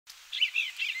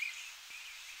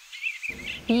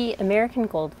The American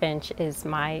goldfinch is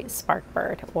my spark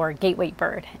bird or gateway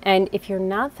bird. And if you're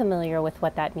not familiar with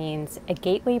what that means, a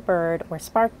gateway bird or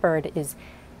spark bird is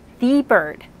the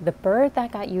bird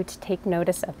that got you to take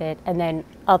notice of it, and then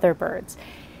other birds.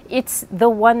 It's the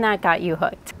one that got you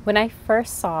hooked. When I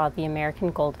first saw the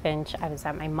American goldfinch, I was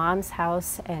at my mom's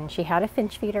house and she had a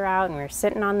finch feeder out and we were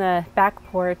sitting on the back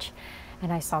porch,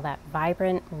 and I saw that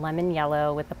vibrant lemon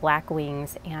yellow with the black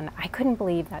wings, and I couldn't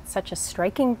believe that such a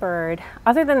striking bird,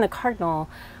 other than the cardinal,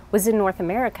 was in North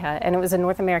America, and it was a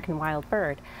North American wild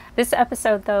bird. This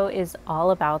episode, though, is all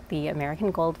about the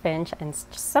American goldfinch and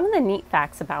just some of the neat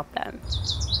facts about them.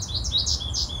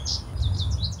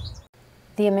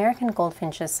 The American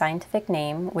goldfinch's scientific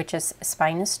name, which is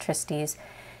Spinus tristis,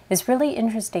 is really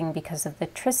interesting because of the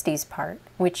tristis part,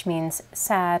 which means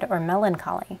sad or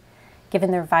melancholy.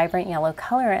 Given their vibrant yellow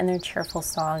color and their cheerful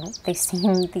song, they seem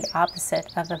the opposite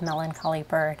of a melancholy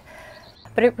bird.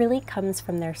 But it really comes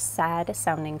from their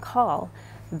sad-sounding call.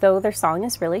 Though their song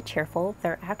is really cheerful,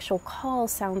 their actual call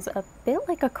sounds a bit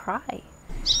like a cry.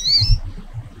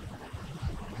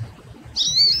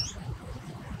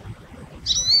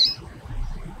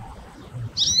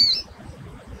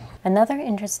 Another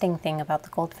interesting thing about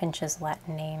the goldfinch's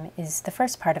Latin name is the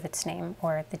first part of its name,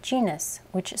 or the genus,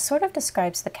 which sort of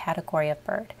describes the category of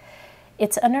bird.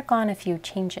 It's undergone a few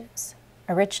changes.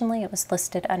 Originally it was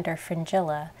listed under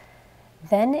Fringilla,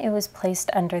 then it was placed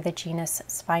under the genus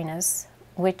Spinus,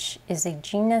 which is a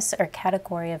genus or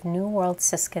category of New World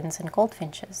siskins and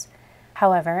goldfinches.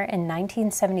 However, in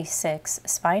 1976,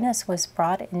 Spinus was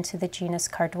brought into the genus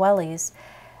Carduelis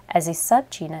as a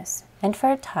subgenus, and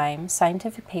for a time,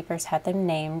 scientific papers had them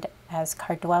named as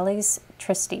Carduelis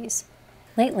tristis.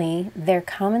 Lately, their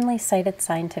commonly cited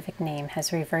scientific name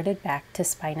has reverted back to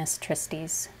Spinus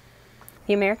tristis.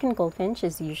 The American goldfinch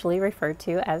is usually referred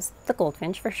to as the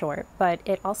goldfinch for short, but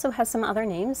it also has some other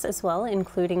names as well,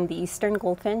 including the eastern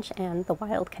goldfinch and the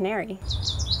wild canary.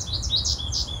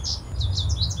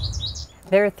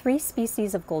 There are 3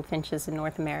 species of goldfinches in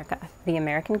North America: the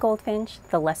American goldfinch,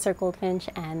 the lesser goldfinch,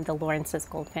 and the Lawrence's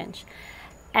goldfinch.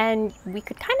 And we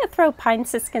could kind of throw pine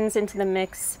siskins into the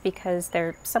mix because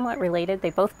they're somewhat related. They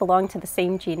both belong to the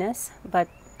same genus, but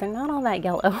they're not all that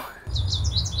yellow.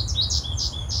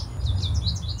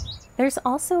 There's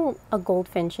also a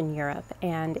goldfinch in Europe,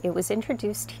 and it was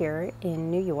introduced here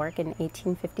in New York in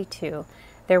 1852.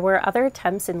 There were other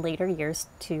attempts in later years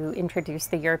to introduce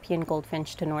the European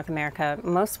goldfinch to North America.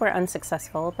 Most were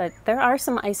unsuccessful, but there are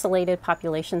some isolated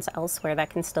populations elsewhere that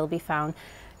can still be found.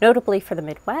 Notably for the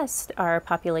Midwest are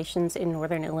populations in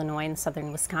northern Illinois and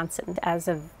southern Wisconsin. As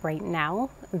of right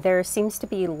now, there seems to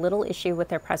be little issue with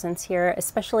their presence here,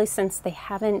 especially since they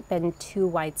haven't been too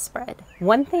widespread.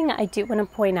 One thing I do want to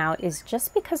point out is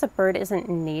just because a bird isn't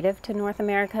native to North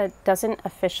America doesn't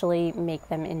officially make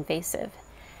them invasive.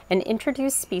 An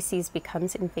introduced species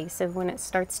becomes invasive when it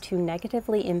starts to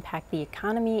negatively impact the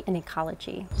economy and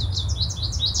ecology.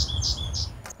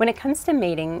 When it comes to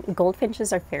mating,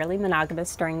 goldfinches are fairly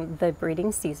monogamous during the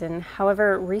breeding season.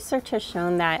 However, research has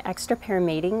shown that extra-pair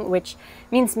mating, which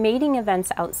means mating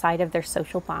events outside of their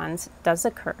social bonds, does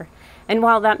occur. And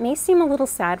while that may seem a little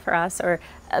sad for us or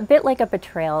a bit like a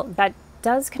betrayal, that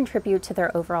does contribute to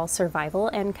their overall survival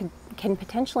and can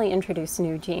potentially introduce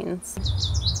new genes.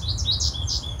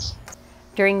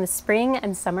 During the spring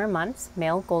and summer months,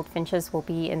 male goldfinches will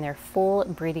be in their full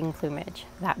breeding plumage,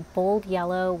 that bold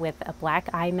yellow with a black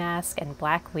eye mask and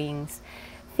black wings.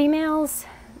 Females,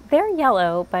 they're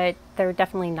yellow, but they're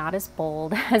definitely not as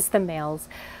bold as the males,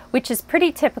 which is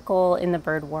pretty typical in the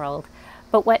bird world.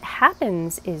 But what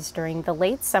happens is during the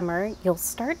late summer, you'll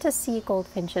start to see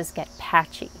goldfinches get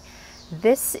patchy.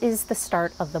 This is the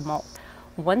start of the molt.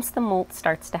 Once the molt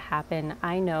starts to happen,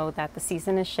 I know that the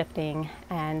season is shifting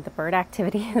and the bird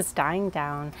activity is dying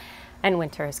down and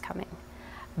winter is coming.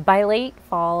 By late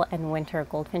fall and winter,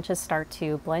 goldfinches start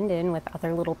to blend in with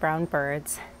other little brown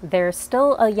birds. There's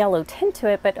still a yellow tint to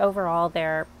it, but overall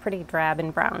they're pretty drab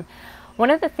and brown.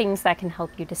 One of the things that can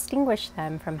help you distinguish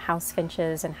them from house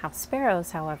finches and house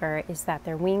sparrows, however, is that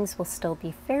their wings will still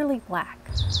be fairly black.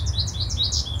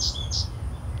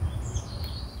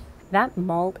 That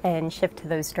molt and shift to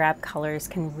those drab colors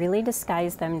can really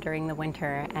disguise them during the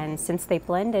winter, and since they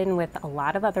blend in with a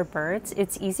lot of other birds,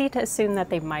 it's easy to assume that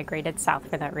they've migrated south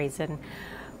for that reason.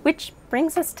 Which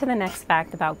brings us to the next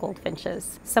fact about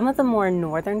goldfinches. Some of the more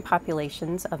northern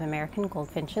populations of American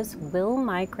goldfinches will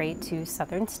migrate to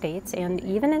southern states and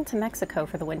even into Mexico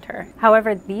for the winter.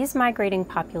 However, these migrating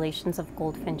populations of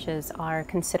goldfinches are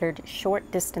considered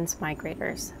short-distance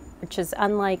migrators, which is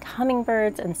unlike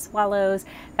hummingbirds and swallows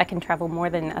that can travel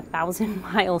more than 1,000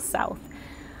 miles south.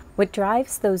 What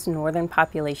drives those northern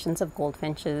populations of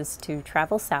goldfinches to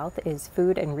travel south is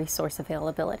food and resource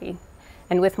availability.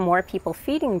 And with more people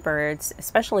feeding birds,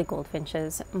 especially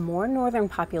goldfinches, more northern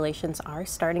populations are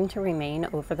starting to remain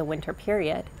over the winter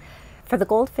period. For the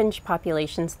goldfinch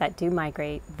populations that do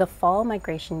migrate, the fall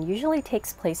migration usually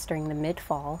takes place during the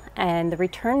mid-fall, and the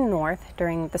return north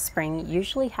during the spring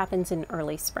usually happens in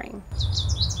early spring.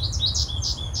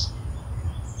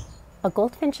 A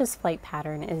goldfinch's flight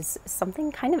pattern is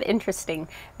something kind of interesting.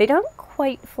 They don't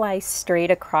quite fly straight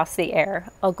across the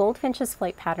air. A goldfinch's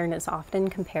flight pattern is often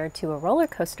compared to a roller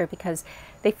coaster because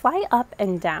they fly up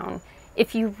and down.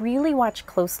 If you really watch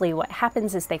closely, what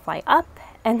happens is they fly up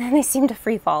and then they seem to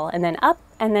free fall, and then up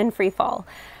and then free fall,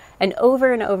 and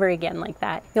over again like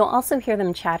that. You'll also hear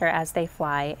them chatter as they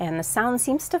fly, and the sound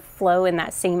seems to flow in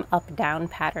that same up-down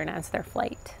pattern as their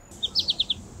flight.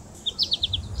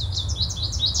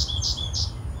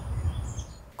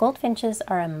 Goldfinches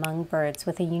are among birds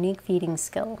with a unique feeding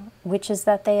skill, which is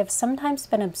that they have sometimes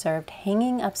been observed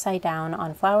hanging upside down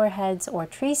on flower heads or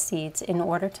tree seeds in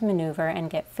order to maneuver and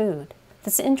get food.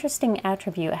 This interesting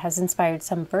attribute has inspired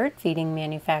some bird feeding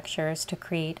manufacturers to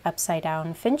create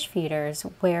upside-down finch feeders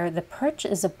where the perch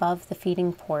is above the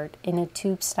feeding port in a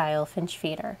tube-style finch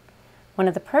feeder. One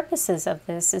of the purposes of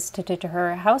this is to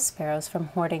deter house sparrows from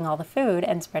hoarding all the food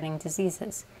and spreading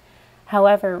diseases.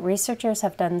 However, researchers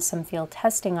have done some field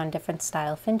testing on different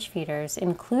style finch feeders,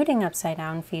 including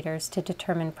upside-down feeders, to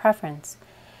determine preference.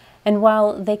 And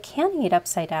while they can eat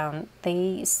upside down,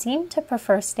 they seem to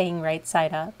prefer staying right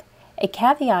side up. A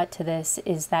caveat to this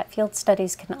is that field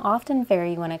studies can often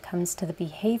vary when it comes to the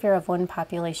behavior of one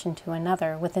population to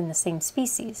another within the same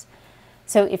species.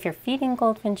 So if you're feeding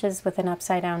goldfinches with an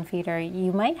upside-down feeder,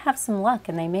 you might have some luck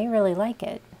and they may really like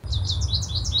it.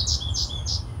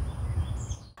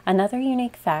 Another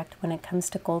unique fact when it comes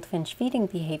to goldfinch feeding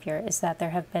behavior is that there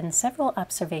have been several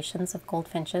observations of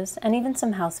goldfinches and even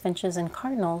some house finches and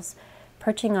cardinals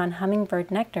perching on hummingbird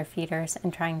nectar feeders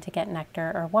and trying to get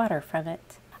nectar or water from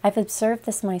it. I've observed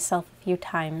this myself a few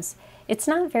times. It's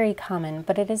not very common,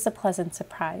 but it is a pleasant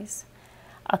surprise.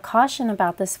 A caution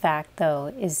about this fact,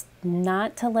 though, is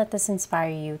not to let this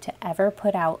inspire you to ever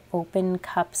put out open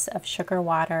cups of sugar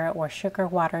water or sugar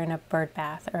water in a bird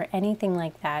bath or anything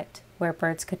like that where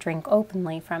birds could drink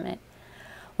openly from it.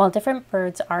 While different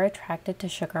birds are attracted to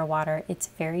sugar water, it's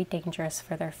very dangerous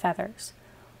for their feathers.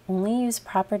 Only use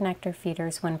proper nectar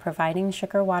feeders when providing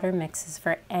sugar water mixes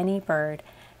for any bird,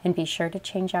 and be sure to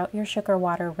change out your sugar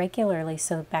water regularly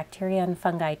so bacteria and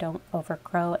fungi don't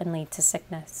overgrow and lead to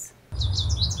sickness.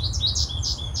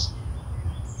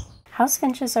 House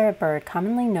finches are a bird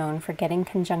commonly known for getting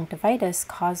conjunctivitis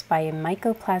caused by a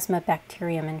Mycoplasma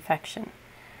bacterium infection.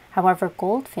 However,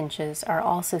 goldfinches are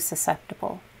also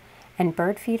susceptible, and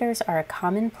bird feeders are a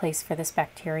common place for this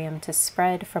bacterium to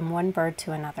spread from one bird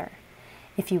to another.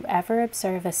 If you ever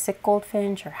observe a sick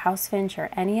goldfinch or house finch or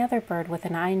any other bird with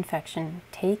an eye infection,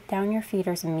 take down your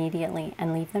feeders immediately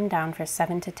and leave them down for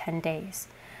 7 to 10 days.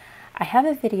 I have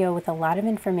a video with a lot of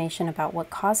information about what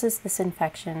causes this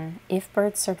infection, if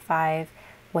birds survive,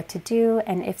 what to do,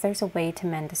 and if there's a way to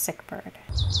mend a sick bird.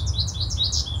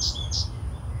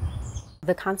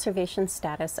 The conservation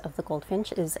status of the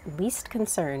goldfinch is least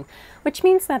concern, which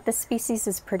means that this species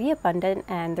is pretty abundant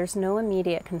and there's no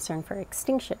immediate concern for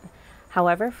extinction.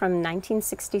 However, from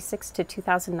 1966 to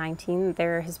 2019,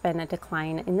 there has been a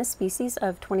decline in the species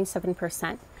of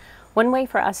 27%. One way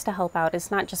for us to help out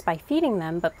is not just by feeding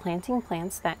them, but planting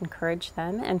plants that encourage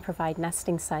them and provide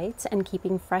nesting sites and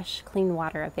keeping fresh, clean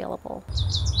water available.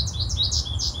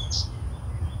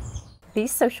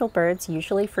 These social birds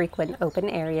usually frequent open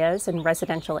areas and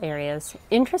residential areas.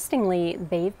 Interestingly,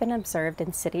 they've been observed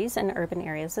in cities and urban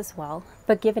areas as well,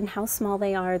 but given how small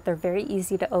they are, they're very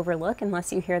easy to overlook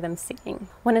unless you hear them singing.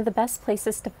 One of the best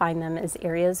places to find them is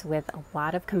areas with a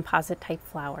lot of composite-type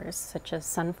flowers, such as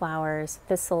sunflowers,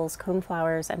 thistles,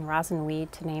 coneflowers, and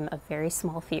rosinweed, to name a very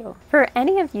small few. For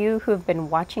any of you who have been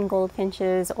watching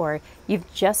goldfinches, or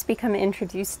you've just become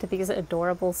introduced to these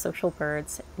adorable social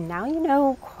birds, now you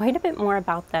know quite a bit more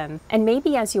about them. And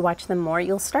maybe as you watch them more,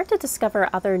 you'll start to discover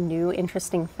other new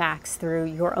interesting facts through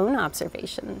your own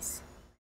observations.